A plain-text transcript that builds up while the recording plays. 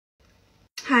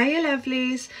Hi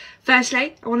lovelies.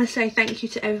 Firstly, I want to say thank you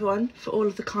to everyone for all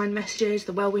of the kind messages,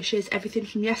 the well wishes, everything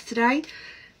from yesterday.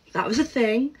 That was a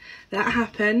thing that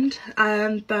happened,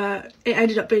 but it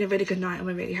ended up being a really good night and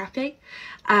we're really happy.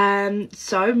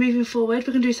 So moving forward,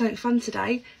 we're going to do something fun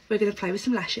today. We're going to play with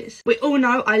some lashes. We all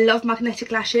know I love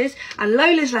magnetic lashes, and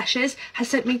Lola's Lashes has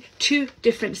sent me 2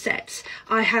 different sets.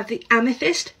 I have the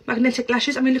amethyst magnetic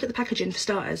lashes. I mean, look at the packaging for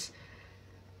starters.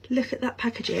 Look at that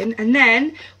packaging. And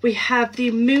then we have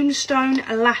the moonstone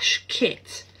lash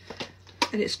kit,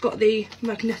 and it's got the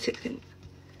magnetic thing.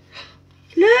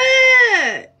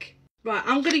 Look! Right,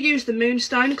 I'm going to use the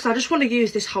moonstone because I just want to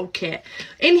use this whole kit.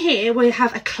 In here we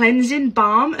have a cleansing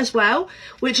balm as well,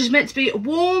 which is meant to be a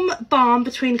warm balm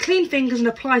between clean fingers and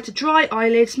applied to dry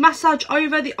eyelids, massage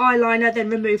over the eyeliner,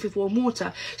 then remove with warm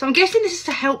water. So I'm guessing this is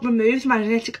to help remove the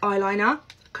magnetic eyeliner.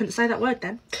 Couldn't say that word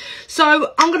then.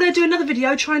 So I'm going to do another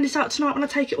video trying this out tonight when I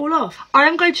take it all off. I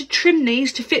am going to trim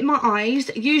these to fit my eyes.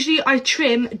 Usually I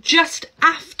trim just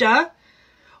after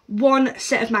one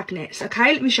set of magnets.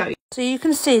 Okay, let me show you. So you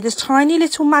can see there's tiny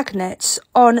little magnets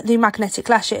on the magnetic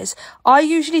lashes. I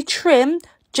usually trim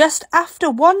just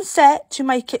after one set to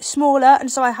make it smaller,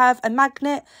 and so I have a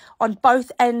magnet on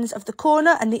both ends of the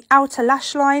corner and the outer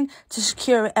lash line to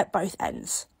secure it at both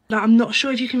ends. Now, I'm not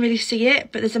sure if you can really see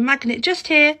it, but there's a magnet just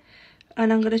here,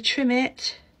 and I'm going to trim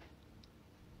it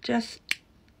just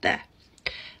there.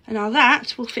 And now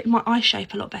that will fit my eye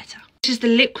shape a lot better. This is the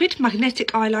liquid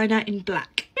magnetic eyeliner in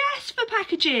black. Yes, for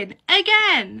packaging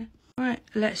again. Right,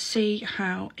 let's see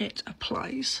how it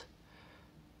applies.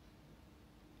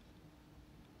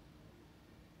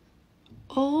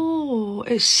 Oh,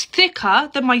 it's thicker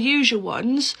than my usual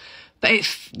ones, but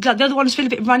the other ones feel a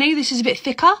bit runny. This is a bit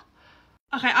thicker.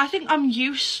 Okay, I think I'm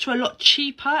used to a lot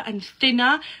cheaper and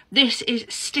thinner. This is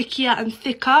stickier and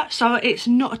thicker, so it's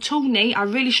not at all neat. I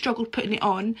really struggled putting it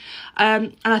on,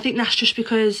 and I think that's just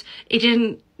because it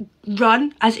didn't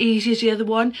run as easy as the other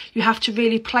one. You have to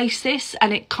really place this,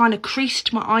 and it kind of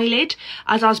creased my eyelid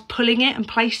as I was pulling it and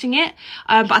placing it,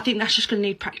 but I think that's just going to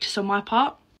need practice on my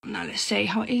part. Now let's see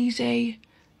how easy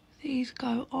these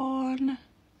go on.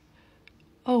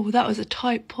 Oh, that was a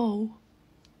tight pull.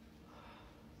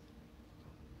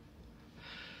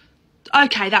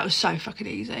 Okay, that was so fucking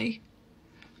easy.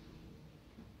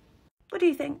 What do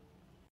you think?